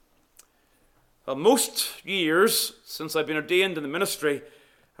Well, most years since I've been ordained in the ministry,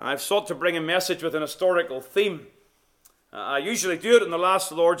 I've sought to bring a message with an historical theme. I usually do it on the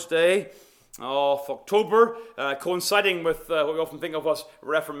last Lord's Day of October, coinciding with what we often think of as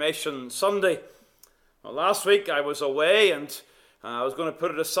Reformation Sunday. Well, last week I was away and I was going to put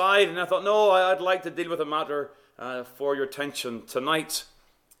it aside, and I thought, no, I'd like to deal with a matter for your attention tonight.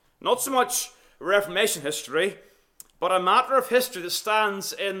 Not so much Reformation history, but a matter of history that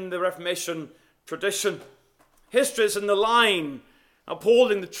stands in the Reformation tradition. History is in the line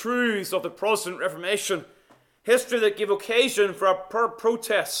upholding the truths of the Protestant Reformation. History that gave occasion for a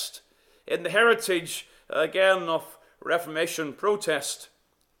protest in the heritage, again, of Reformation protest.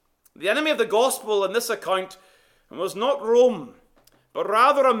 The enemy of the gospel in this account was not Rome, but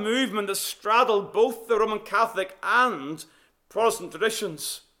rather a movement that straddled both the Roman Catholic and Protestant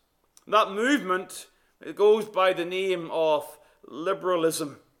traditions. That movement goes by the name of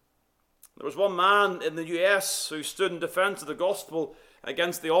Liberalism. There was one man in the US who stood in defense of the gospel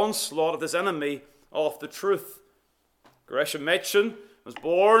against the onslaught of this enemy of the truth. Gresham Machen was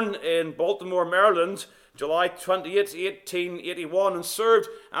born in Baltimore, Maryland, July 28, 1881, and served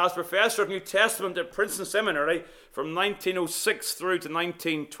as professor of New Testament at Princeton Seminary from 1906 through to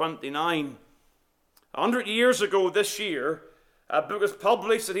 1929. 100 years ago this year, a book was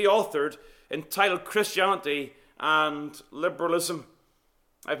published that he authored entitled Christianity and Liberalism.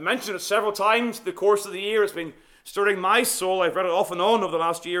 I've mentioned it several times in the course of the year. It's been stirring my soul. I've read it off and on over the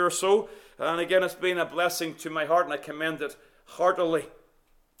last year or so. And again, it's been a blessing to my heart, and I commend it heartily.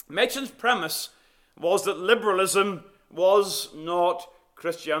 Machen's premise was that liberalism was not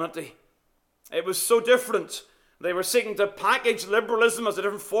Christianity. It was so different. They were seeking to package liberalism as a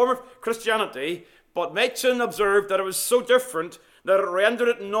different form of Christianity, but Machen observed that it was so different that it rendered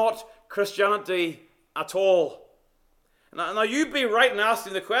it not Christianity at all. Now you'd be right in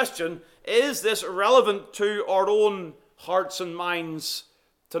asking the question, is this relevant to our own hearts and minds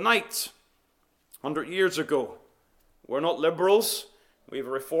tonight? 100 years ago, we're not liberals. We have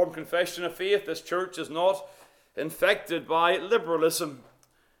a Reformed confession of faith. This church is not infected by liberalism.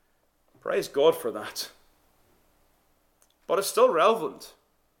 Praise God for that. But it's still relevant.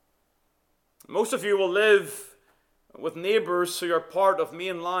 Most of you will live with neighbours who are part of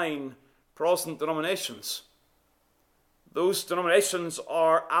mainline Protestant denominations. Those denominations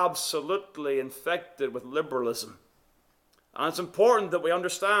are absolutely infected with liberalism. And it's important that we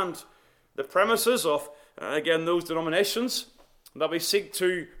understand the premises of, again, those denominations, that we seek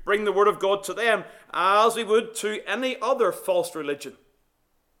to bring the Word of God to them as we would to any other false religion.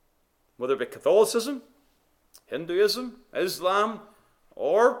 Whether it be Catholicism, Hinduism, Islam,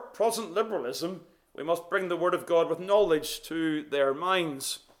 or Protestant liberalism, we must bring the Word of God with knowledge to their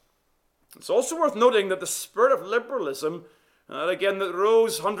minds. It's also worth noting that the spirit of liberalism, again, that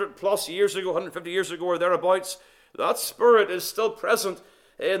rose 100 plus years ago, 150 years ago or thereabouts, that spirit is still present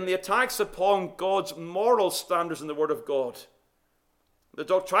in the attacks upon God's moral standards in the Word of God. The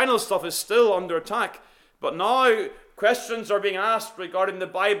doctrinal stuff is still under attack, but now questions are being asked regarding the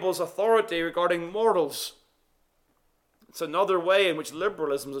Bible's authority regarding morals. It's another way in which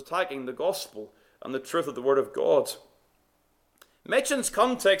liberalism is attacking the gospel and the truth of the Word of God. Machen's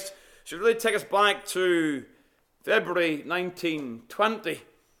context should really take us back to February 1920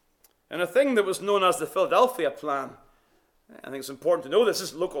 and a thing that was known as the Philadelphia Plan. I think it's important to know this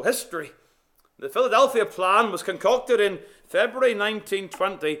is local history. The Philadelphia Plan was concocted in February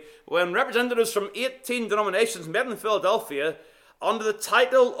 1920 when representatives from 18 denominations met in Philadelphia under the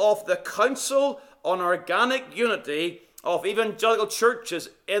title of the Council on Organic Unity of Evangelical Churches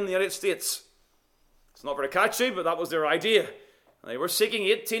in the United States. It's not very catchy, but that was their idea. They were seeking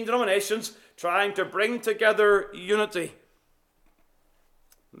 18 denominations, trying to bring together unity.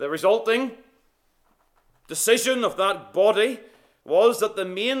 The resulting decision of that body was that the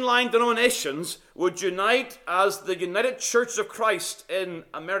mainline denominations would unite as the United Church of Christ in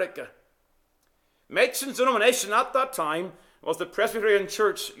America. Machen's denomination at that time was the Presbyterian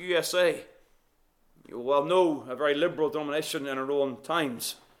Church USA. You well know, a very liberal denomination in our own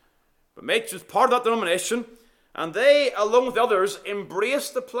times. But Machen was part of that denomination, and they, along with the others,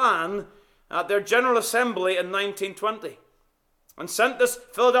 embraced the plan at their General Assembly in 1920 and sent this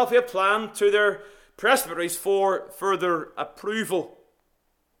Philadelphia Plan to their presbyteries for further approval.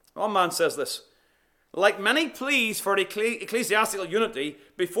 One man says this: like many pleas for ecclesiastical unity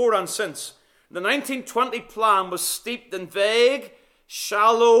before and since, the 1920 plan was steeped in vague,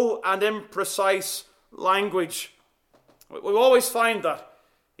 shallow, and imprecise language. We always find that.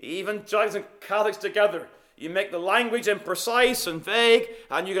 Evangelicals and Catholics together, you make the language imprecise and vague,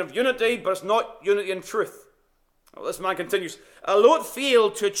 and you can have unity, but it's not unity in truth. Well, this man continues, although it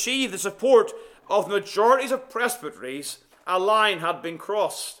failed to achieve the support of the majorities of presbyteries, a line had been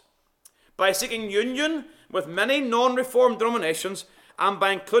crossed. By seeking union with many non-reformed denominations, and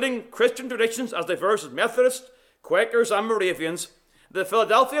by including Christian traditions as diverse as Methodists, Quakers, and Moravians, the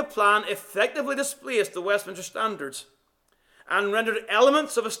Philadelphia Plan effectively displaced the Westminster Standards and rendered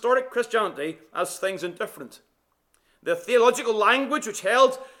elements of historic Christianity as things indifferent. The theological language which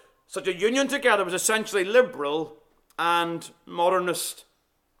held such a union together was essentially liberal and modernist.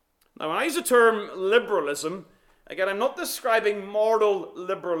 Now, when I use the term liberalism, again, I'm not describing moral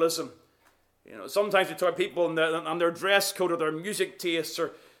liberalism. Sometimes we talk about people and their dress code or their music tastes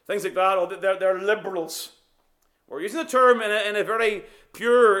or things like that, or they're liberals. We're using the term in a very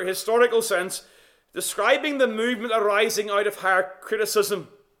pure historical sense, describing the movement arising out of higher criticism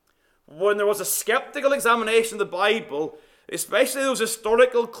when there was a skeptical examination of the Bible, especially those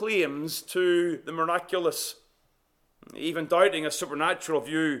historical claims to the miraculous, even doubting a supernatural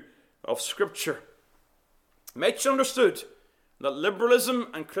view of Scripture. Machen understood that liberalism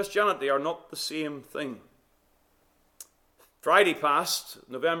and Christianity are not the same thing. Friday passed,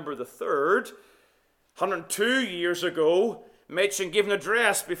 November the 3rd, 102 years ago, Machen gave an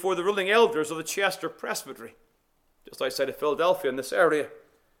address before the ruling elders of the Chester Presbytery, just outside of Philadelphia in this area.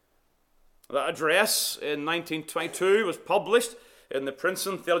 That address in 1922 was published in the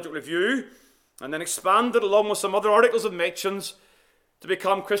Princeton Theological Review and then expanded along with some other articles of Machen's to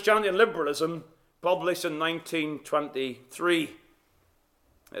become Christianity and Liberalism, published in 1923.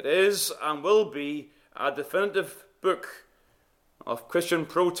 It is and will be a definitive book of Christian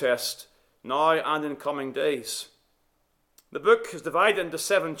protest now and in coming days. The book is divided into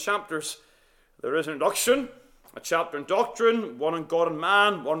 7 chapters. There is an introduction, a chapter in doctrine, one on God and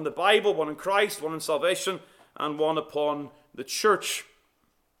man, one on the Bible, one on Christ, one on salvation, and one upon the church.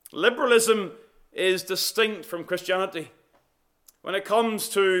 Liberalism is distinct from Christianity. When it comes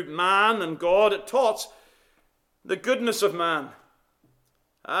to man and God, it taught the goodness of man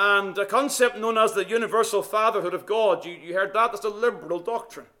and a concept known as the universal fatherhood of God. You heard that? That's a liberal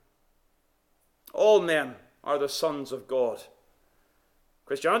doctrine. All men are the sons of God.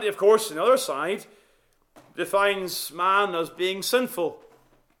 Christianity, of course, on the other side, defines man as being sinful,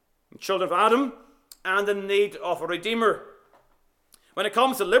 children of Adam, and in need of a redeemer. When it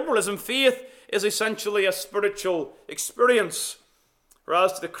comes to liberalism, faith is essentially a spiritual experience,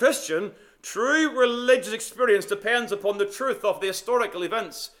 whereas to the Christian, true religious experience depends upon the truth of the historical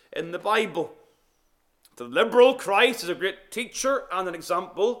events in the Bible. To the liberal, Christ is a great teacher and an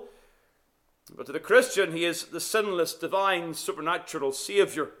example, but to the Christian, he is the sinless, divine, supernatural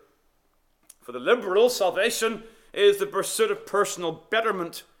Saviour. For the liberal, salvation is the pursuit of personal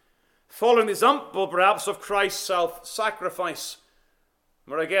betterment, following the example, perhaps, of Christ's self-sacrifice.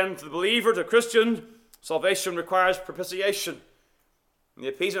 Where again, to the believer, to the Christian, salvation requires propitiation, and the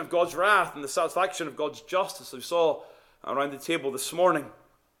appeasement of God's wrath and the satisfaction of God's justice, as we saw around the table this morning.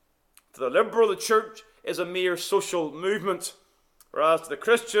 To the liberal, the church is a mere social movement, whereas to the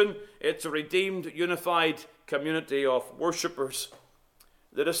Christian, it's a redeemed, unified community of worshippers.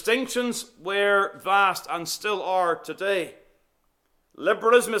 The distinctions were vast and still are today.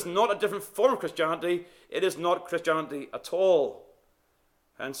 Liberalism is not a different form of Christianity. It is not Christianity at all.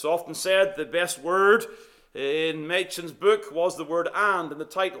 Hence, often said, the best word in Machen's book was the word "and" in the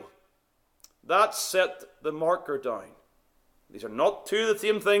title. That set the marker down. These are not two of the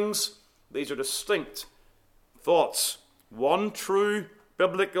same things. These are distinct thoughts. One true,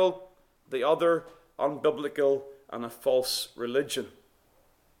 biblical, the other unbiblical and a false religion.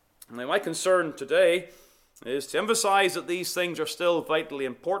 Now, my concern today is to emphasize that these things are still vitally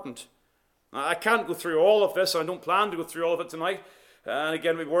important. Now, I can't go through all of this, and I don't plan to go through all of it tonight. And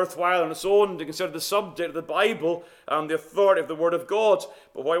again, it would be worthwhile on its own to consider the subject of the Bible and the authority of the Word of God.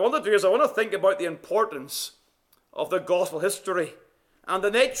 But what I want to do is I want to think about the importance of the gospel history and the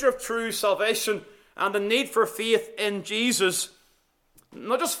nature of true salvation and the need for faith in Jesus.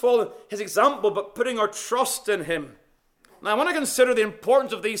 Not just following his example, but putting our trust in him. Now, I want to consider the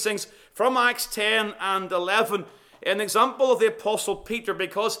importance of these things from Acts 10 and 11, an example of the Apostle Peter,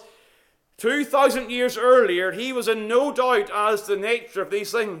 because 2,000 years earlier, he was in no doubt as to the nature of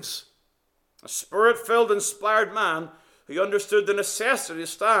these things. A spirit-filled, inspired man who understood the necessity to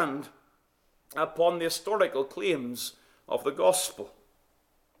stand upon the historical claims of the gospel.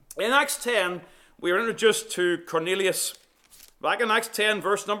 In Acts 10, we are introduced to Cornelius. Back in Acts 10,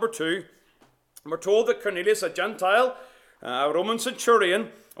 verse number 2, we're told that Cornelius, a Gentile, a Roman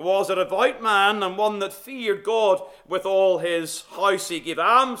centurion, was a devout man and one that feared God with all his house. He gave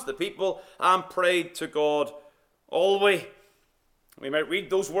alms to the people and prayed to God always. We might read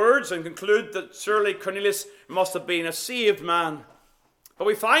those words and conclude that surely Cornelius must have been a saved man. But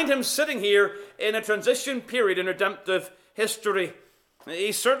we find him sitting here in a transition period in redemptive history.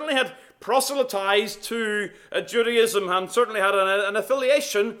 He certainly had proselytized to Judaism and certainly had an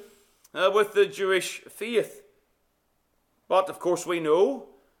affiliation with the Jewish faith. But, of course, we know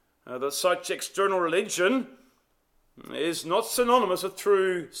that such external religion is not synonymous with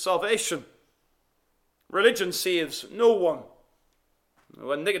true salvation. Religion saves no one.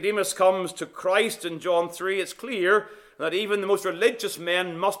 When Nicodemus comes to Christ in John 3, it's clear that even the most religious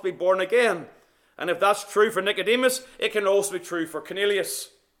men must be born again. And if that's true for Nicodemus, it can also be true for Cornelius.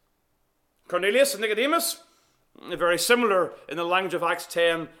 Cornelius and Nicodemus, very similar in the language of Acts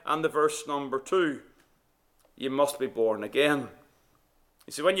 10 and the verse number 2. You must be born again.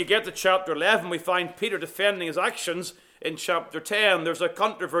 You see, when you get to chapter 11, we find Peter defending his actions in chapter 10. There's a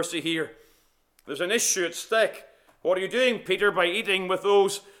controversy here. There's an issue at stake. What are you doing, Peter, by eating with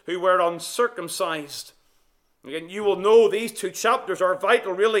those who were uncircumcised? Again, you will know these two chapters are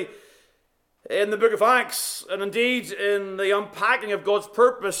vital, really, in the book of Acts, and indeed in the unpacking of God's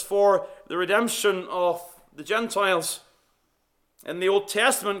purpose for the redemption of the Gentiles. In the Old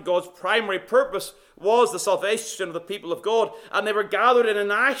Testament, God's primary purpose was the salvation of the people of God, and they were gathered in a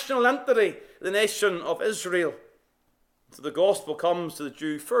national entity, the nation of Israel. So the gospel comes to the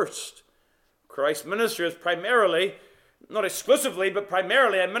Jew first. Christ's ministry is primarily, not exclusively, but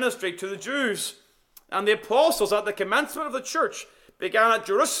primarily a ministry to the Jews. And the apostles at the commencement of the church began at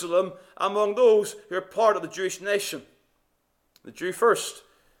Jerusalem among those who are part of the Jewish nation. The Jew first,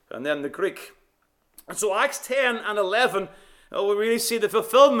 and then the Greek. And so Acts 10 and 11, we really see the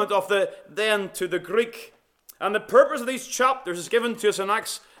fulfillment of the then to the Greek. And the purpose of these chapters is given to us in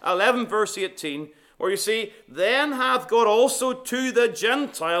Acts 11 verse 18, where you see, then hath God also to the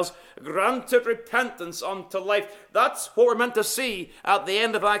Gentiles granted repentance unto life. That's what we're meant to see at the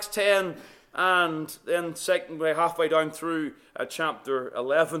end of Acts 10 and then secondly halfway down through chapter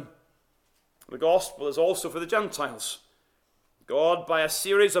 11. The gospel is also for the Gentiles. God, by a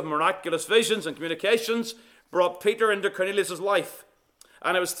series of miraculous visions and communications, brought Peter into Cornelius' life.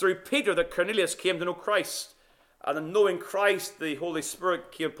 And it was through Peter that Cornelius came to know Christ. And in knowing Christ, the Holy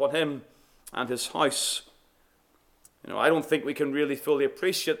Spirit came upon him and his house. I don't think we can really fully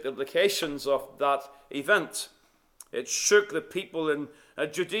appreciate the implications of that event. It shook the people in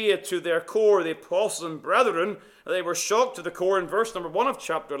Judea to their core, the apostles and brethren. They were shocked to the core in verse number 1 of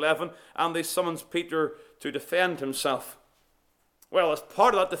chapter 11, and they summons Peter to defend himself. Well, as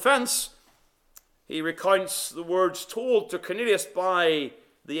part of that defense, he recounts the words told to Cornelius by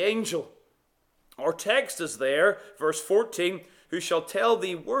the angel. Our text is there, verse 14, who shall tell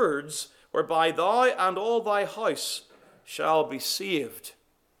thee words whereby thou and all thy house shall be saved.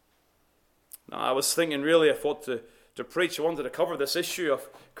 Now, I was thinking really of what to preach. I wanted to cover this issue of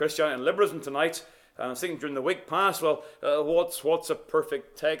Christianity and liberalism tonight. And I was thinking during the week past, what's a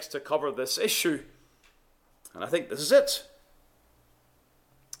perfect text to cover this issue? And I think this is it.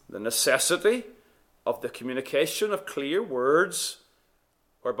 The necessity of the communication of clear words,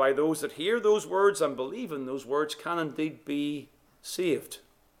 whereby those that hear those words and believe in those words can indeed be saved.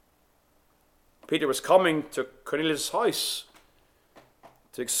 Peter was coming to Cornelius' house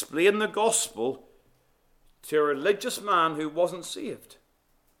to explain the gospel to a religious man who wasn't saved.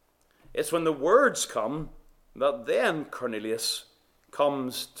 It's when the words come that then Cornelius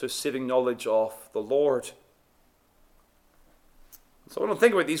comes to saving knowledge of the Lord. So I want to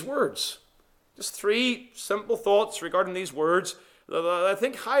think about these words. Just 3 simple thoughts regarding these words that I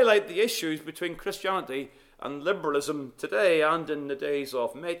think highlight the issues between Christianity and liberalism today and in the days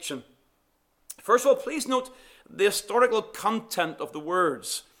of Machen. First of all, please note the historical content of the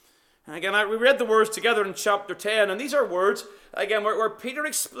words. And again, we read the words together in chapter 10, and these are words, again, where Peter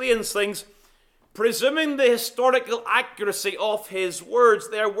explains things, presuming the historical accuracy of his words.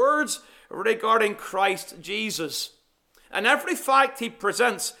 They are words regarding Christ Jesus. And every fact he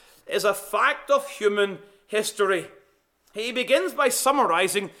presents is a fact of human history. He begins by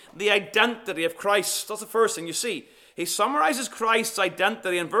summarizing the identity of Christ. That's the first thing you see. He summarizes Christ's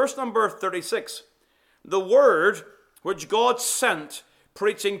identity in verse number 36. The word which God sent,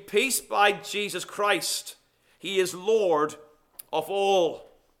 preaching peace by Jesus Christ. He is Lord of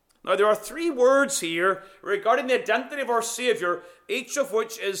all. Now there are 3 words here regarding the identity of our Savior, each of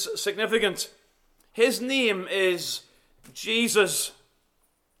which is significant. His name is Jesus.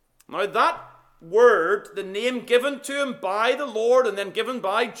 Now that word, the name given to him by the Lord and then given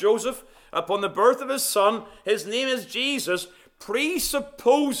by Joseph upon the birth of his son, his name is Jesus,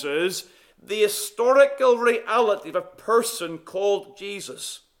 presupposes the historical reality of a person called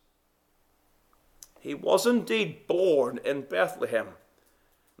Jesus. He was indeed born in Bethlehem.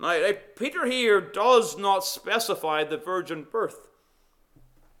 Now, Peter here does not specify the virgin birth.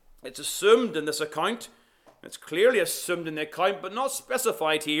 It's assumed in this account. It's clearly assumed in the account, but not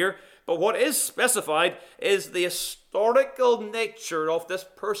specified here. But what is specified is the historical nature of this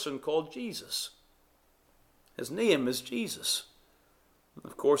person called Jesus. His name is Jesus.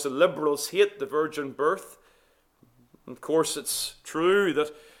 Of course, the liberals hate the virgin birth. Of course, it's true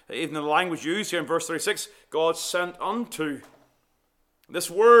that even the language used here in verse 36, God sent unto. This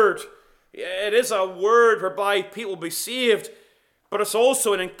word, it is a word whereby people will be saved, but it's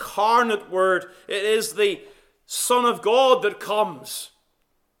also an incarnate word. It is the Son of God that comes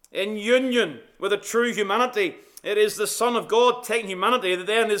in union with a true humanity. It is the Son of God taking humanity that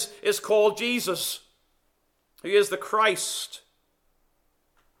then is called Jesus, who is the Christ.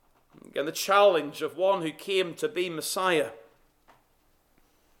 Again, the challenge of one who came to be Messiah.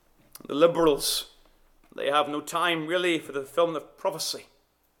 The liberals, they have no time really for the fulfillment of prophecy.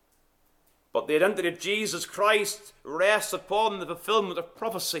 But the identity of Jesus Christ rests upon the fulfillment of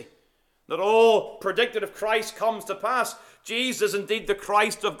prophecy. That all predicted of Christ comes to pass. Jesus is indeed the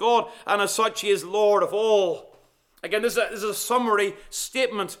Christ of God, and as such he is Lord of all. Again, this is a summary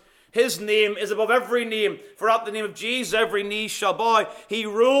statement. His name is above every name, for at the name of Jesus every knee shall bow. He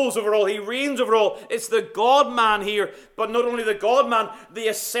rules over all, he reigns over all. It's the God-man here, but not only the God-man, the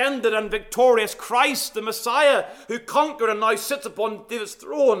ascended and victorious Christ, the Messiah, who conquered and now sits upon David's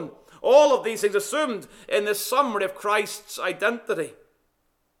throne. All of these things assumed in this summary of Christ's identity.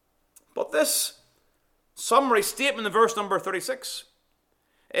 But this summary statement in verse number 36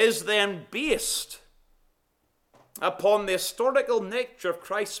 is then based upon the historical nature of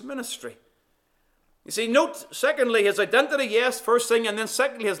Christ's ministry. You see, note, secondly, his identity, yes, first thing, and then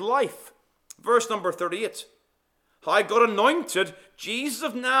secondly, his life. Verse number 38. How God anointed Jesus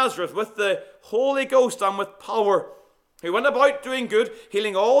of Nazareth with the Holy Ghost and with power, who went about doing good,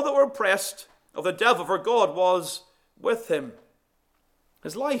 healing all that were oppressed of the devil, for God was with him.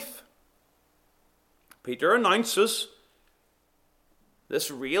 His life. Peter announces this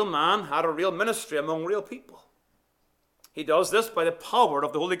real man had a real ministry among real people. He does this by the power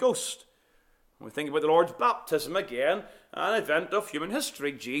of the Holy Ghost. When we think about the Lord's baptism again, an event of human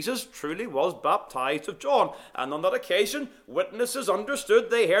history. Jesus truly was baptized of John. And on that occasion, witnesses understood,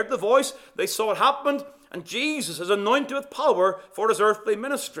 they heard the voice, they saw it happened, and Jesus is anointed with power for his earthly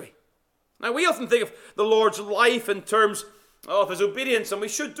ministry. Now, we often think of the Lord's life in terms of his obedience, and we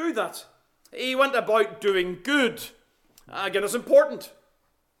should do that. He went about doing good. Again, it's important.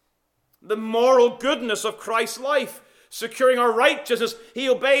 The moral goodness of Christ's life, securing our righteousness. He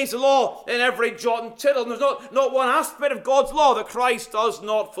obeys the law in every jot and tittle. And there's not one aspect of God's law that Christ does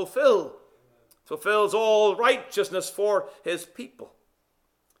not fulfill. Fulfills all righteousness for his people.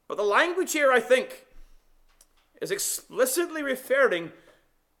 But the language here, I think, is explicitly referring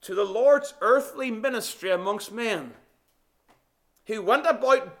to the Lord's earthly ministry amongst men. Who went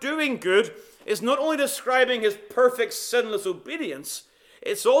about doing good is not only describing his perfect sinless obedience,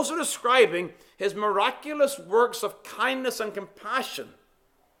 it's also describing his miraculous works of kindness and compassion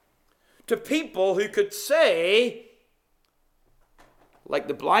to people who could say, like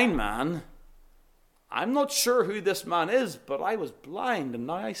the blind man, I'm not sure who this man is, but I was blind and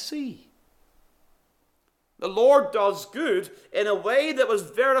now I see. The Lord does good in a way that was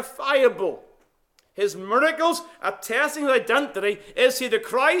verifiable. His miracles attesting his identity. Is he the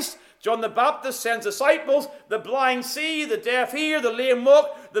Christ? John the Baptist sends disciples. The blind see, the deaf hear, the lame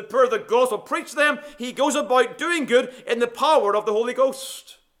walk, the poor the gospel preach to them. He goes about doing good in the power of the Holy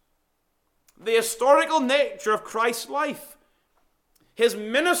Ghost. The historical nature of Christ's life. His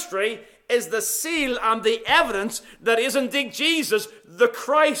ministry is the seal and the evidence that is indeed Jesus, the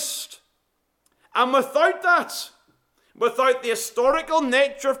Christ. And without that, without the historical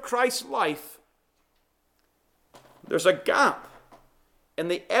nature of Christ's life, there's a gap in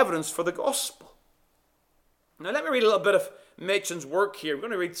the evidence for the gospel. Now let me read a little bit of Machen's work here. I'm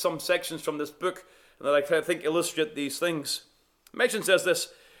going to read some sections from this book that I think illustrate these things. Machen says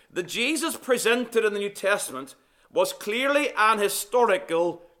this: the Jesus presented in the New Testament was clearly an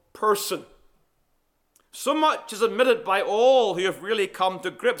historical person. So much is admitted by all who have really come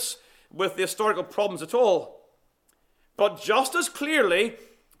to grips with the historical problems at all. But just as clearly,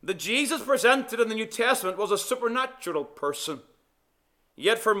 the Jesus presented in the New Testament was a supernatural person.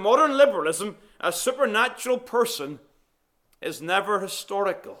 Yet for modern liberalism, a supernatural person is never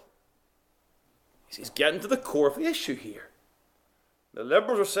historical. He's getting to the core of the issue here. The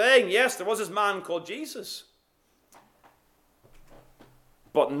liberals are saying, yes, there was this man called Jesus,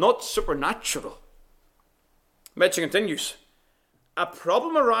 but not supernatural. Machen continues, a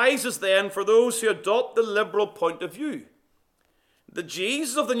problem arises then for those who adopt the liberal point of view. The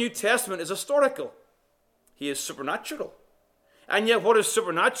Jesus of the New Testament is historical. He is supernatural. And yet what is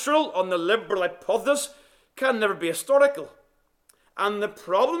supernatural on the liberal hypothesis can never be historical. And the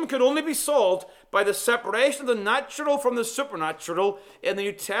problem can only be solved by the separation of the natural from the supernatural in the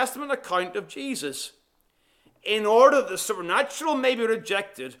New Testament account of Jesus, in order that the supernatural may be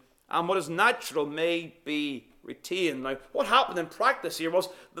rejected and what is natural may be retained. Now, what happened in practice here was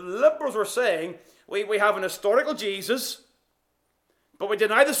the liberals were saying, we have an historical Jesus, but we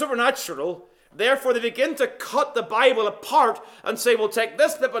deny the supernatural. Therefore, they begin to cut the Bible apart and say, we'll take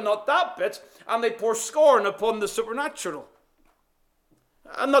this bit but not that bit, and they pour scorn upon the supernatural.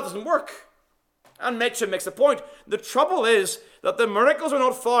 And that doesn't work. And Mitchell makes the point. The trouble is that the miracles are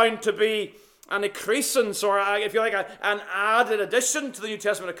not found to be an accrescence or, if you like, an added addition to the New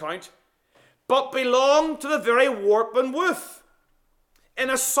Testament account, but belong to the very warp and woof. In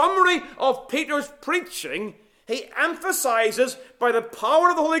a summary of Peter's preaching, he emphasizes by the power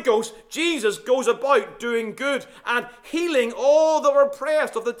of the Holy Ghost, Jesus goes about doing good and healing all that were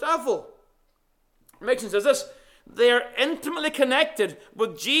oppressed of the devil. Mitchell says this, they are intimately connected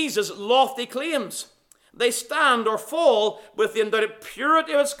with Jesus' lofty claims. They stand or fall with the undoubted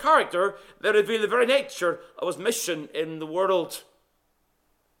purity of his character that reveal the very nature of his mission in the world.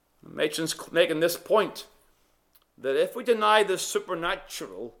 Machen's making this point, that if we deny the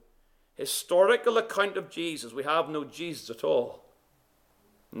supernatural, historical account of Jesus, we have no Jesus at all,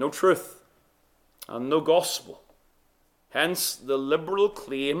 no truth, and no gospel. Hence, the liberal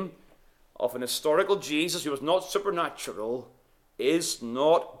claim of an historical Jesus who was not supernatural is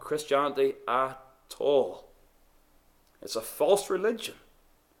not Christianity at all. It's a false religion.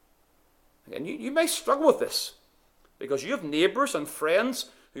 And you may struggle with this because you have neighbors and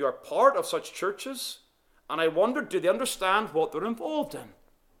friends who are part of such churches, and I wonder, do they understand what they're involved in?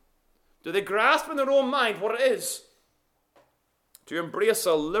 Do they grasp in their own mind what it is to embrace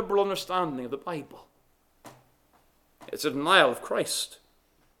a liberal understanding of the Bible? It's a denial of Christ.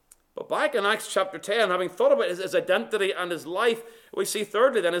 But back in Acts chapter 10, having thought about his identity and his life, we see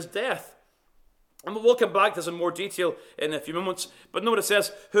thirdly then his death. And we'll come back to this in more detail in a few moments. But note it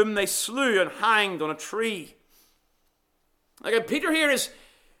says, whom they slew and hanged on a tree. Again, Peter here is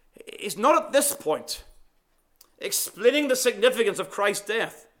not at this point explaining the significance of Christ's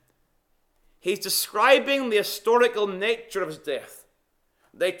death. He's describing the historical nature of his death.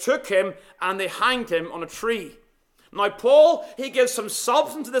 They took him and they hanged him on a tree. Now, Paul, he gives some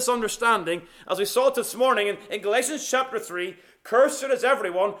substance to this understanding, as we saw this morning in Galatians chapter 3, cursed is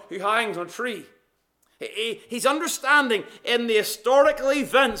everyone who hangs on a tree. He's understanding in the historical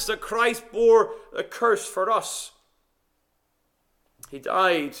events that Christ bore the curse for us. He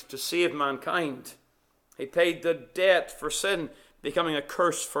died to save mankind. He paid the debt for sin, becoming a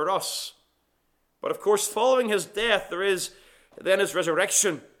curse for us. But of course, following his death, there is then his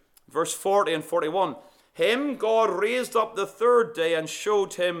resurrection. Verse 40 and 41. Him God raised up the third day and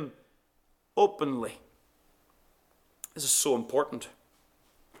showed him openly. This is so important.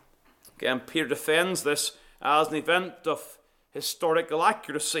 Again, Peter defends this as an event of historical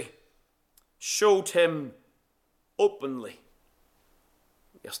accuracy. Showed him openly.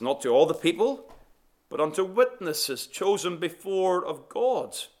 Yes, not to all the people, but unto witnesses chosen before of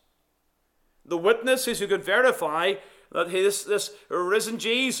God. The witnesses who could verify that this risen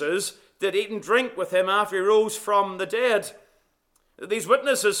Jesus did eat and drink with him after he rose from the dead. These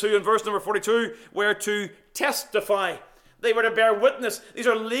witnesses who in verse number 42 were to testify. They were to bear witness. These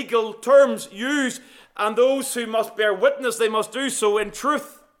are legal terms used, and those who must bear witness, they must do so in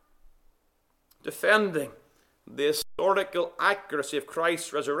truth, defending the historical accuracy of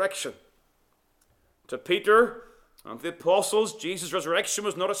Christ's resurrection. To Peter and to the apostles, Jesus' resurrection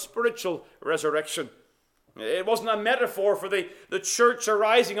was not a spiritual resurrection. It wasn't a metaphor for the church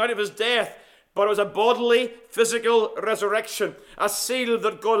arising out of his death, but it was a bodily, physical resurrection, a seal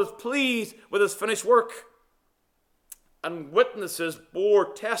that God is pleased with his finished work. And witnesses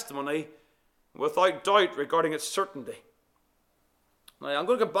bore testimony without doubt regarding its certainty. Now, I'm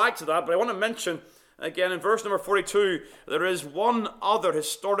going to come back to that, but I want to mention again in verse number 42, there is one other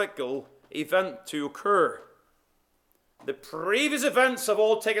historical event to occur. The previous events have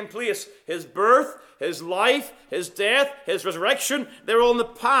all taken place. His birth, his life, his death, his resurrection, they're all in the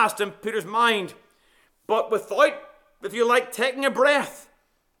past in Peter's mind. But without, if you like, taking a breath,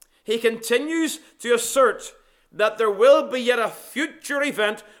 he continues to assert that there will be yet a future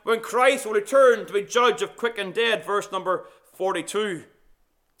event when Christ will return to be judge of quick and dead, verse number 42.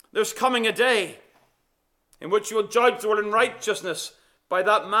 There's coming a day in which he will judge the world in righteousness by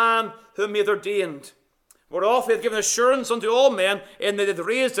that man whom he hath ordained. Whereof he hath given assurance unto all men, in that he hath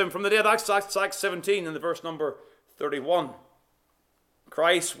raised him from the dead. Acts 17 in the verse number 31.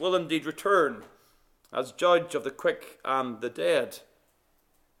 Christ will indeed return, as judge of the quick and the dead.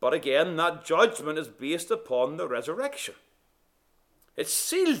 But again, that judgment is based upon the resurrection. It's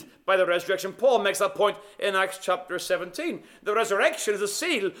sealed by the resurrection. Paul makes that point in Acts chapter 17. The resurrection is a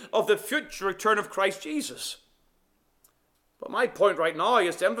seal of the future return of Christ Jesus. But my point right now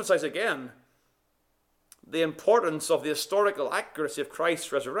is to emphasize again the importance of the historical accuracy of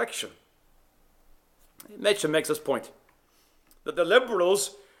Christ's resurrection. Mitchell makes this point, that the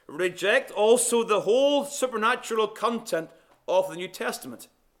liberals reject also the whole supernatural content of the New Testament,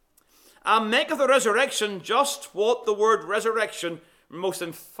 and make of the resurrection just what the word resurrection most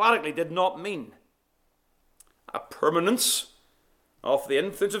emphatically did not mean: a permanence of the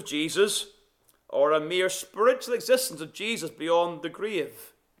influence of Jesus, or a mere spiritual existence of Jesus beyond the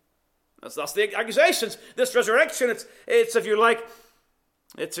grave. That's the accusations. This resurrection, it's if you like,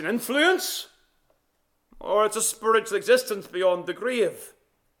 it's an influence, or it's a spiritual existence beyond the grave.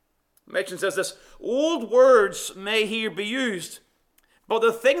 Machen says this: old words may here be used, but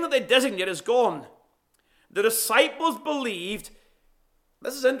the thing that they designate is gone. The disciples believed,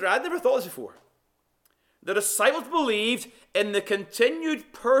 this is interesting, I'd never thought this before. The disciples believed in the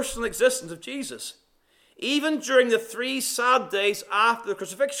continued personal existence of Jesus, even during the 3 sad days after the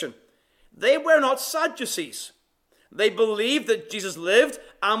crucifixion. They were not Sadducees. They believed that Jesus lived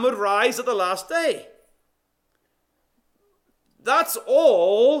and would rise at the last day. That's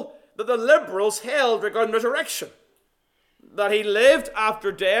all that the liberals held regarding resurrection, that he lived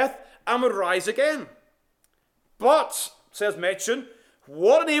after death and would rise again. But, says Machen,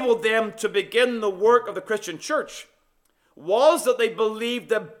 what enabled them to begin the work of the Christian church was that they believed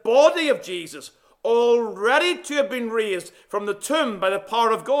the body of Jesus already to have been raised from the tomb by the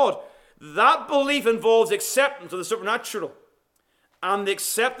power of God. That belief involves acceptance of the supernatural. And the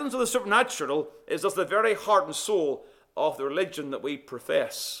acceptance of the supernatural is thus the very heart and soul of the religion that we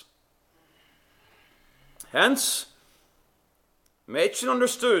profess. Hence, Machen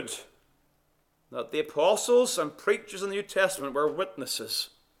understood that the apostles and preachers in the New Testament were witnesses.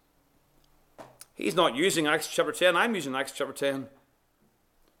 He's not using Acts chapter 10, I'm using Acts chapter 10.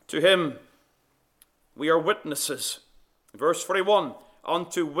 To him, we are witnesses. Verse 41,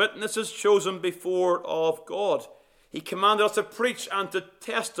 unto witnesses chosen before of God. He commanded us to preach and to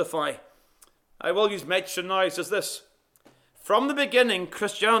testify. I will use Machen now. He says this: from the beginning,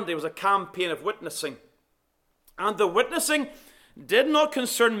 Christianity was a campaign of witnessing. And the witnessing did not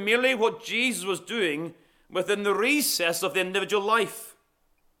concern merely what Jesus was doing within the recess of the individual life.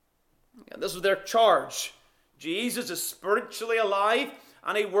 And this was their charge. Jesus is spiritually alive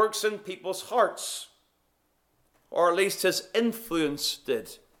and he works in people's hearts. Or at least his influence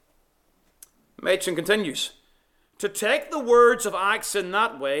did. Machen continues, to take the words of Acts in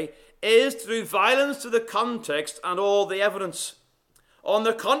that way is to do violence to the context and all the evidence. On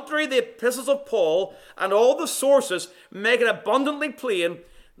the contrary, the epistles of Paul and all the sources make it abundantly plain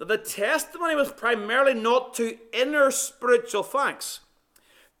that the testimony was primarily not to inner spiritual facts,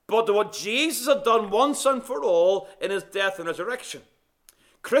 but to what Jesus had done once and for all in his death and resurrection.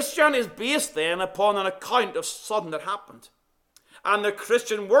 Christianity is based then upon an account of something that happened. And the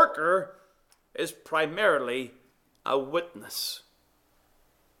Christian worker is primarily a witness.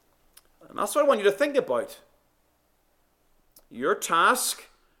 And that's what I want you to think about. Your task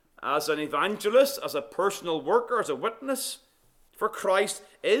as an evangelist, as a personal worker, as a witness for Christ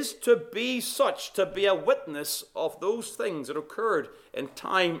is to be such, to be a witness of those things that occurred in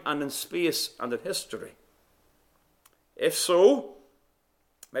time and in space and in history. If so,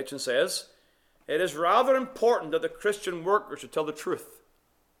 Machen says, it is rather important that the Christian worker should tell the truth.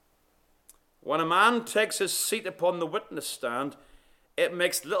 When a man takes his seat upon the witness stand, it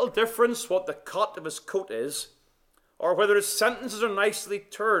makes little difference what the cut of his coat is, or whether his sentences are nicely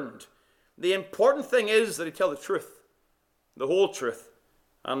turned. The important thing is that he tell the truth, the whole truth,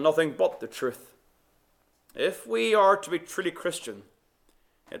 and nothing but the truth. If we are to be truly Christian,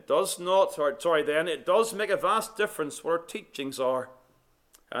 it does make a vast difference what our teachings are.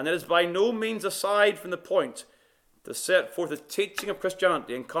 And it is by no means aside from the point to set forth the teaching of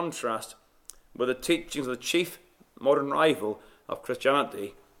Christianity in contrast with the teachings of the chief modern rival of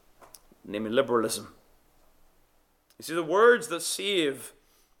Christianity, namely liberalism. You see, the words that save,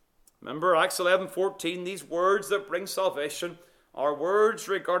 remember Acts 11:14, these words that bring salvation are words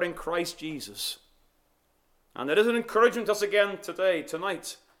regarding Christ Jesus. And it is an encouragement to us again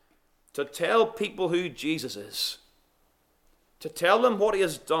tonight, to tell people who Jesus is, to tell them what he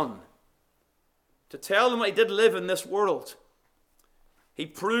has done, to tell them what he did live in this world. He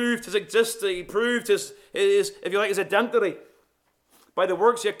proved his existence, he proved his if you like, his identity by the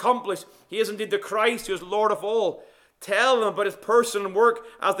works he accomplished. He is indeed the Christ who is Lord of all. Tell them about his person and work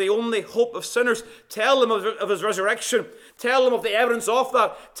as the only hope of sinners. Tell them of his resurrection. Tell them of the evidence of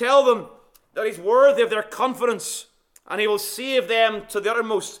that. Tell them that he's worthy of their confidence and he will save them to the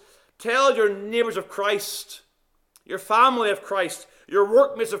uttermost. Tell your neighbors of Christ, your family of Christ, your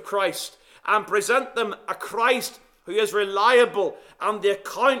workmates of Christ, and present them a Christ who is reliable, and the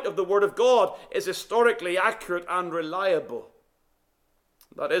account of the Word of God is historically accurate and reliable.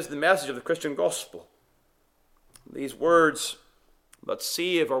 That is the message of the Christian gospel. These words that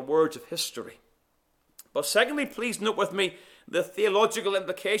save are words of history. But secondly, please note with me the theological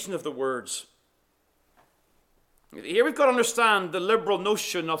implication of the words. Here we've got to understand the liberal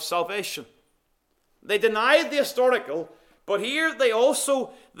notion of salvation. They denied the historical, but here they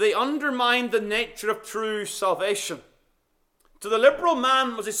undermined the nature of true salvation. To the liberal,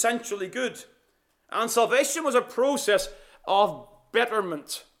 man was essentially good, and salvation was a process of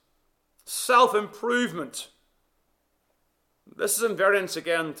betterment, self-improvement. This is in variance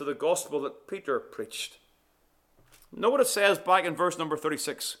again to the gospel that Peter preached. Note what it says back in verse number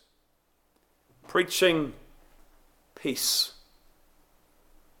 36. Preaching peace.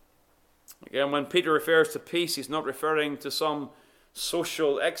 Again, when Peter refers to peace, he's not referring to some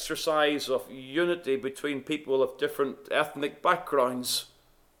social exercise of unity between people of different ethnic backgrounds.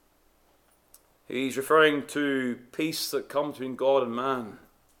 He's referring to peace that comes between God and man.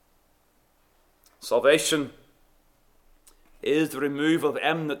 Salvation is the removal of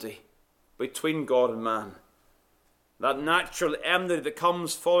enmity between God and man. That natural enmity that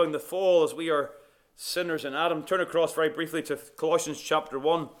comes following the fall as we are sinners in Adam. Turn across very briefly to Colossians chapter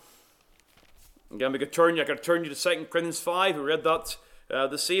 1. Again, I could turn you to 2 Corinthians 5. We read that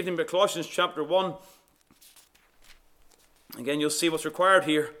this evening, but Colossians chapter 1. Again, you'll see what's required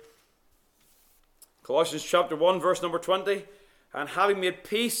here. Colossians chapter 1, verse number 20. And having made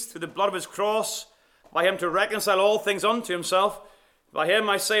peace through the blood of his cross, by him to reconcile all things unto himself. By him,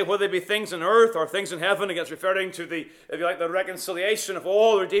 I say, whether they be things in earth or things in heaven. Again, it's referring to the reconciliation of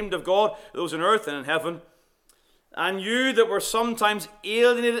all redeemed of God, those in earth and in heaven. And you that were sometimes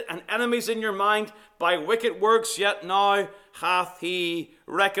alienated and enemies in your mind by wicked works, yet now hath he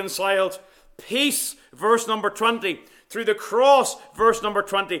reconciled. Peace, verse number 20. Through the cross, verse number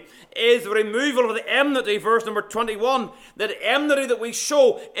 20, is the removal of the enmity, verse number 21. That enmity that we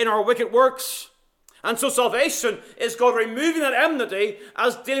show in our wicked works. And so salvation is God removing that enmity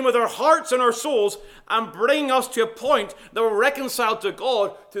as dealing with our hearts and our souls and bringing us to a point that we're reconciled to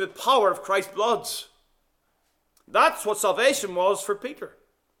God through the power of Christ's blood. That's what salvation was for Peter.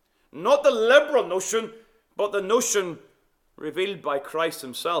 Not the liberal notion, but the notion revealed by Christ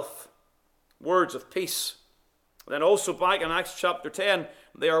himself. Words of peace. Then also back in Acts chapter 10,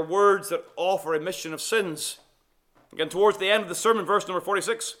 they are words that offer remission of sins. Again, towards the end of the sermon, verse number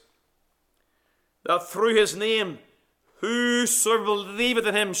 46. That through his name, whosoever believeth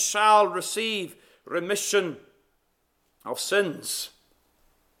in him shall receive remission of sins.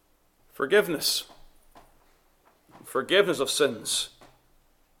 Forgiveness. Forgiveness of sins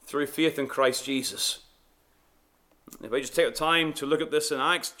through faith in Christ Jesus. If I just take the time to look at this in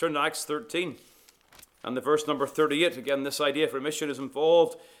Acts, turn to Acts 13 and the verse number 38. Again, this idea of remission is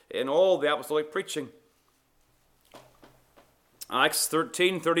involved in all the apostolic preaching. Acts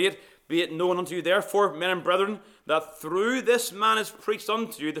 13:38. Be it known unto you, therefore, men and brethren, that through this man is preached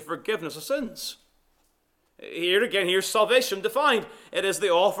unto you the forgiveness of sins. Here again, here's salvation defined. It is the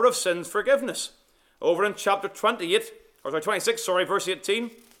offer of sins forgiveness. Over in chapter 26, verse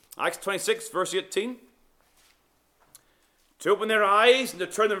 18. Acts 26, verse 18. To open their eyes and to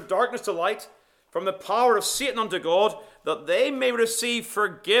turn them from darkness to light, from the power of Satan unto God, that they may receive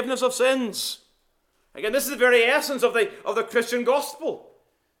forgiveness of sins. Again, this is the very essence of the Christian gospel.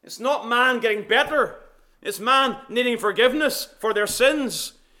 It's not man getting better. It's man needing forgiveness for their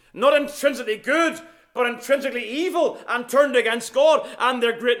sins. Not intrinsically good, but intrinsically evil and turned against God. And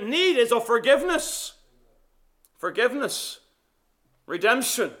their great need is of forgiveness. Forgiveness.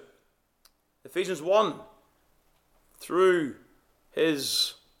 Redemption. Ephesians 1. Through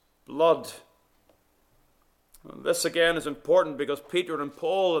his blood. And this again is important because Peter and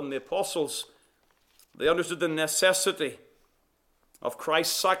Paul and the apostles, they understood the necessity of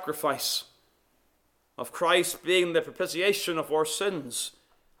Christ's sacrifice, of Christ being the propitiation of our sins.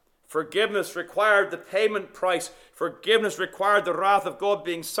 Forgiveness required the payment price. Forgiveness required the wrath of God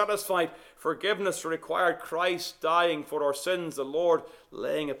being satisfied. Forgiveness required Christ dying for our sins, the Lord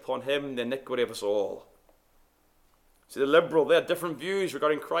laying upon him the iniquity of us all. See, the liberal, they had different views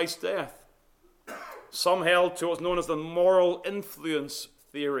regarding Christ's death. Some held to what's known as the moral influence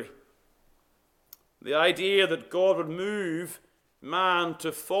theory. The idea that God would move man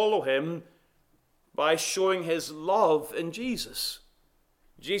to follow him by showing his love in Jesus.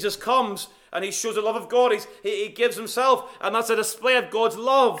 Jesus comes and he shows the love of God. He gives himself, and that's a display of God's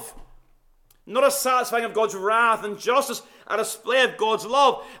love. Not a satisfying of God's wrath and justice, a display of God's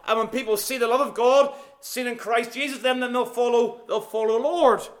love. And when people see the love of God seen in Christ Jesus, then they'll follow the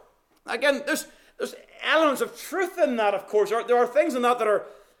Lord. Again, there's elements of truth in that, of course. There are things in that are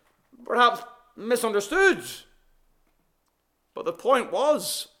perhaps misunderstood. But the point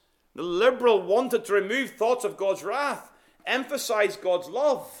was, the liberal wanted to remove thoughts of God's wrath, emphasize God's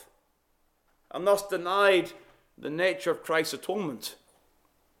love, and thus denied the nature of Christ's atonement.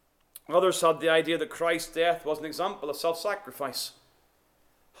 Others had the idea that Christ's death was an example of self-sacrifice.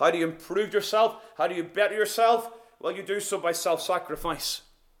 How do you improve yourself? How do you better yourself? Well, you do so by self-sacrifice.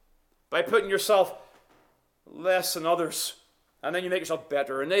 By putting yourself less than others. And then you make yourself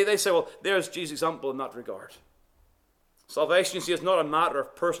better. And they say, well, there's Jesus' example in that regard. Salvation, you see, is not a matter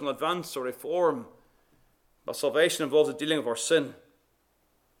of personal advance or reform. But salvation involves the dealing of our sin.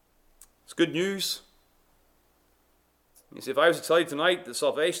 It's good news. You see, if I was to tell you tonight that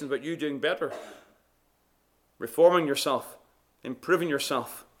salvation is about you doing better, reforming yourself, improving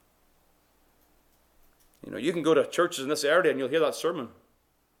yourself, you can go to churches in this area and you'll hear that sermon.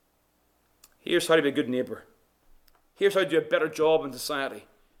 Here's how to be a good neighbour. Here's how to do a better job in society.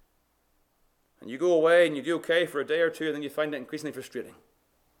 And you go away and you do okay for a day or two, and then you find it increasingly frustrating.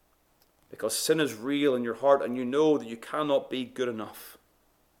 Because sin is real in your heart, and you know that you cannot be good enough.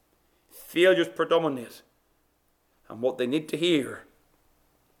 Failures predominate. And what they need to hear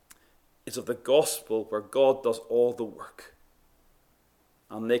is of the gospel where God does all the work.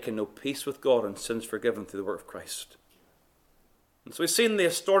 And they can know peace with God and sins forgiven through the work of Christ. And so we've seen the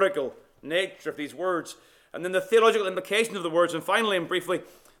historical nature of these words, and then the theological implication of the words, and finally and briefly,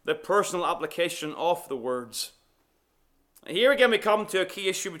 the personal application of the words. And here again we come to a key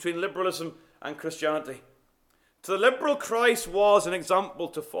issue between liberalism and Christianity. To the liberal, Christ was an example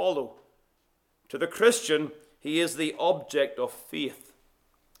to follow. To the Christian, he is the object of faith.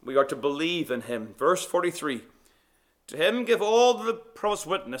 We are to believe in him. Verse 43, to him give all the promised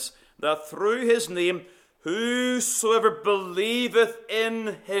witness, that through his name whosoever believeth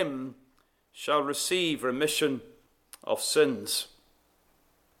in him shall receive remission of sins.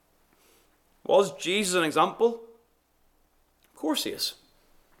 Was Jesus an example? Of course he is.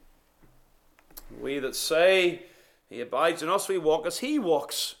 We that say he abides in us, we walk as he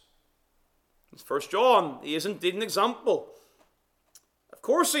walks. It's 1 John, he is indeed an example. Of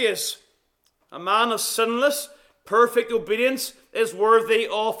course he is. A man of sinless, perfect obedience is worthy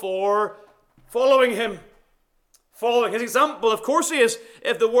of our following him. Following his example, of course he is.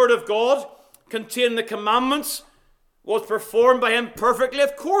 If the word of God containing the commandments was performed by him perfectly,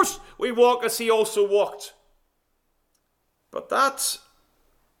 of course we walk as he also walked. But that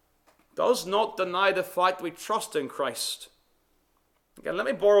does not deny the fact that we trust in Christ. Again, let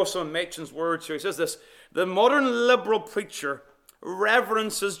me borrow some of Machen's words here. He says this: the modern liberal preacher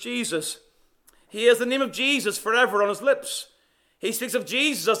reverences Jesus. He has the name of Jesus forever on his lips. He speaks of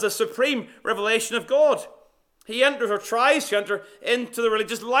Jesus as the supreme revelation of God. He enters or tries to enter into the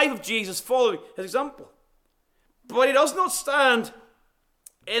religious life of Jesus following his example. But he does not stand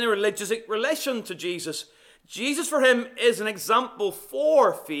in a religious relation to Jesus. Jesus for him is an example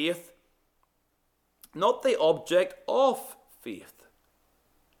for faith, not the object of faith.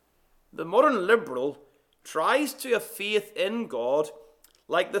 The modern liberal tries to have faith in God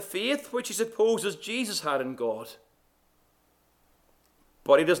like the faith which he supposes Jesus had in God.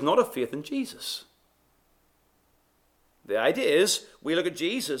 But he does not have faith in Jesus. The idea is we look at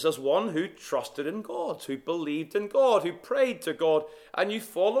Jesus as one who trusted in God, who believed in God, who prayed to God, and you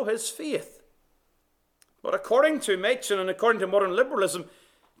follow his faith. But according to Machen and according to modern liberalism,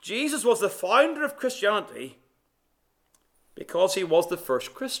 Jesus was the founder of Christianity because he was the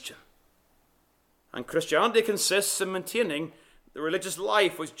first Christian. And Christianity consists in maintaining the religious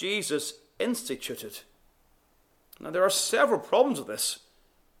life which Jesus instituted. Now there are several problems with this.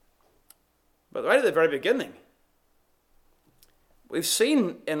 But right at the very beginning, we've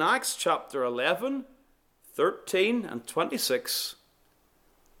seen in Acts chapter 11, 13 and 26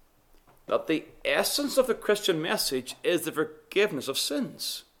 that the essence of the Christian message is the forgiveness of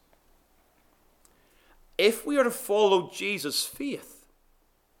sins. If we are to follow Jesus' faith,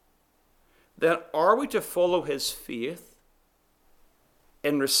 then are we to follow his faith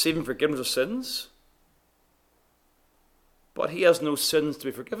in receiving forgiveness of sins? But he has no sins to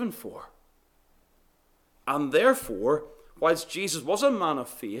be forgiven for. And therefore, whilst Jesus was a man of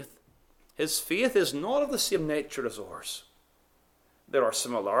faith, his faith is not of the same nature as ours. There are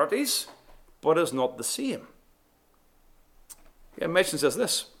similarities, but it is not the same. Machen says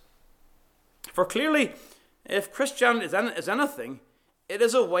this: For clearly, if Christianity is anything, it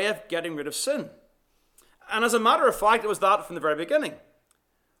is a way of getting rid of sin. And as a matter of fact, it was that from the very beginning.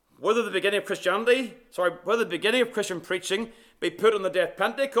 Whether the beginning of Christian preaching be put on the day of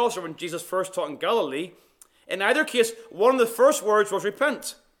Pentecost or when Jesus first taught in Galilee, in either case, one of the first words was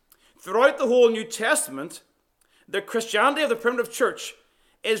repent. Throughout the whole New Testament, the Christianity of the primitive church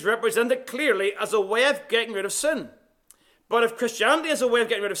is represented clearly as a way of getting rid of sin. But if Christianity is a way of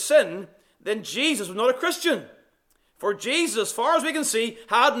getting rid of sin, then Jesus was not a Christian. For Jesus, as far as we can see,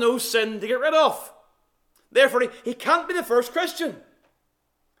 had no sin to get rid of. Therefore, he can't be the first Christian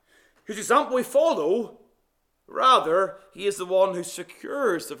whose example we follow. Rather, he is the one who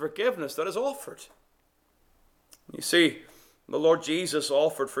secures the forgiveness that is offered. You see, the Lord Jesus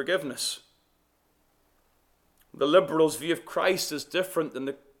offered forgiveness. The liberals' view of Christ is different than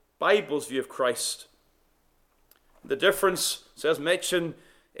the Bible's view of Christ. The difference, says Machen,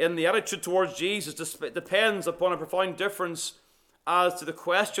 in the attitude towards Jesus depends upon a profound difference as to the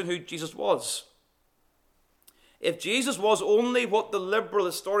question who Jesus was. If Jesus was only what the liberal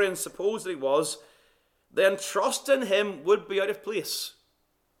historians supposed he was, then trust in him would be out of place.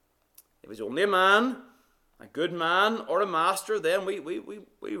 If he's only a man, a good man, or a master, then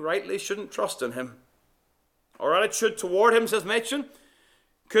we rightly shouldn't trust in him. Our attitude toward him, says Machen,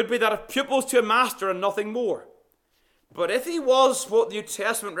 could be that of pupils to a master and nothing more. But if he was what the New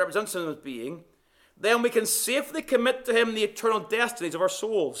Testament represents him as being, then we can safely commit to him the eternal destinies of our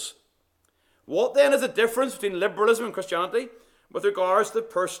souls. What then is the difference between liberalism and Christianity with regards to the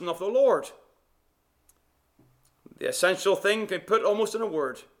person of the Lord? The essential thing can be put almost in a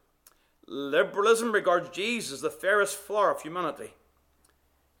word. Liberalism regards Jesus as the fairest flower of humanity.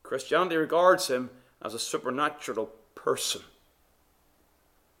 Christianity regards him as a supernatural person.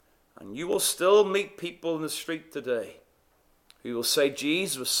 And you will still meet people in the street today who will say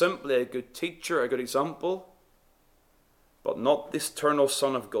Jesus was simply a good teacher, a good example, but not the eternal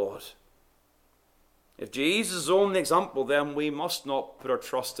Son of God. If Jesus is only example, then we must not put our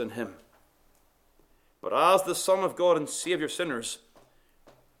trust in him. But as the Son of God and Saviour of sinners,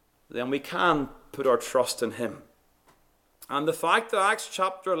 then we can put our trust in him. And the fact that Acts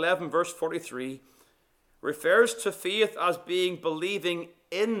chapter 11 verse 43 refers to faith as being believing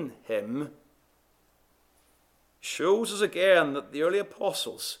in him shows us again that the early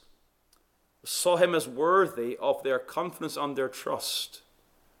apostles saw him as worthy of their confidence and their trust,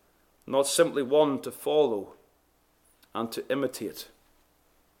 not simply one to follow and to imitate.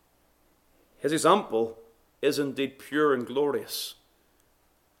 His example is indeed pure and glorious,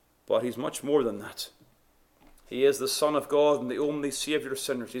 but he's much more than that. He is the Son of God and the only Saviour of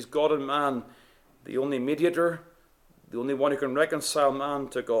sinners. He's God and man, the only mediator, the only one who can reconcile man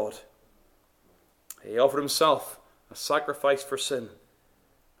to God. He offered himself a sacrifice for sin,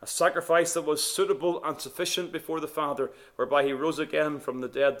 a sacrifice that was suitable and sufficient before the Father, whereby he rose again from the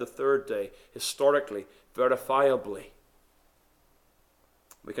dead the third day, historically, verifiably.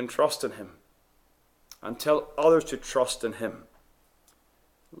 We can trust in him and tell others to trust in him.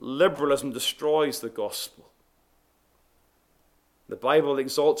 Liberalism destroys the gospel. The Bible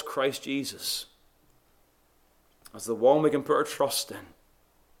exalts Christ Jesus as the one we can put our trust in.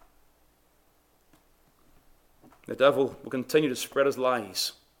 The devil will continue to spread his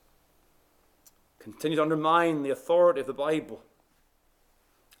lies, continue to undermine the authority of the Bible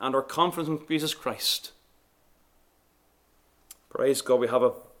and our confidence in Jesus Christ. Praise God, we have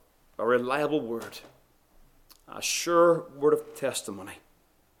a reliable word, a sure word of testimony,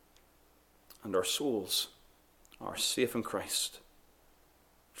 and our souls are safe in Christ.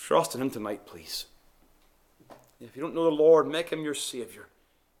 Trust in him tonight, please. If you don't know the Lord, make him your Saviour.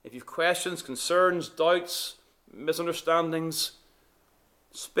 If you have questions, concerns, doubts, misunderstandings,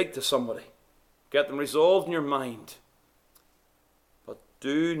 speak to somebody. Get them resolved in your mind. But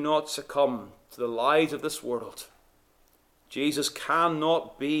do not succumb to the lies of this world. Jesus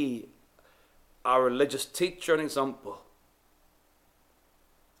cannot be our religious teacher and example.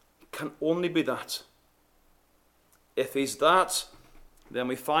 He can only be that. If he's that, then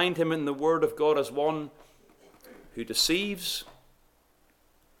we find him in the Word of God as one who deceives,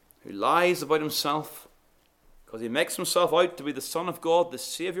 who lies about himself, because he makes himself out to be the Son of God, the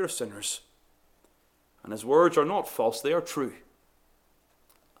Saviour of sinners. And his words are not false, they are true.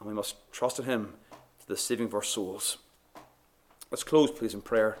 And we must trust in him to the saving of our souls. Let's close, please, in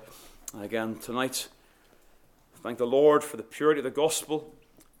prayer. And again, tonight, thank the Lord for the purity of the gospel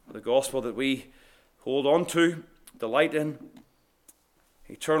that we hold on to, delight in.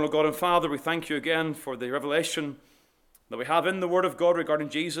 Eternal God and Father, we thank you again for the revelation that we have in the Word of God regarding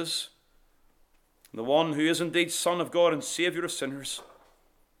Jesus, the one who is indeed Son of God and Saviour of sinners.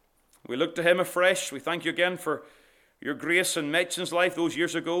 We look to him afresh. We thank you again for your grace in Metchen's life those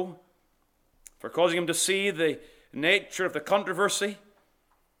years ago, for causing him to see the nature of the controversy,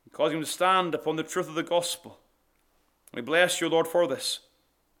 causing him to stand upon the truth of the gospel. We bless you, Lord, for this.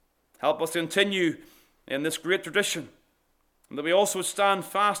 Help us to continue in this great tradition, and that we also stand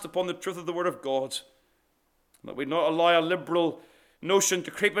fast upon the truth of the Word of God, and that we not allow a liberal notion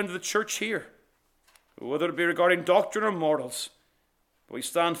to creep into the church here, whether it be regarding doctrine or morals, but we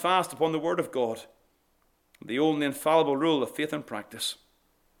stand fast upon the Word of God, the only infallible rule of faith and practice.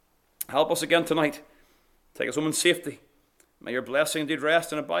 Help us again tonight. Take us home in safety. May your blessing indeed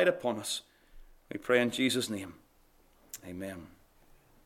rest and abide upon us. We pray in Jesus' name. Amen.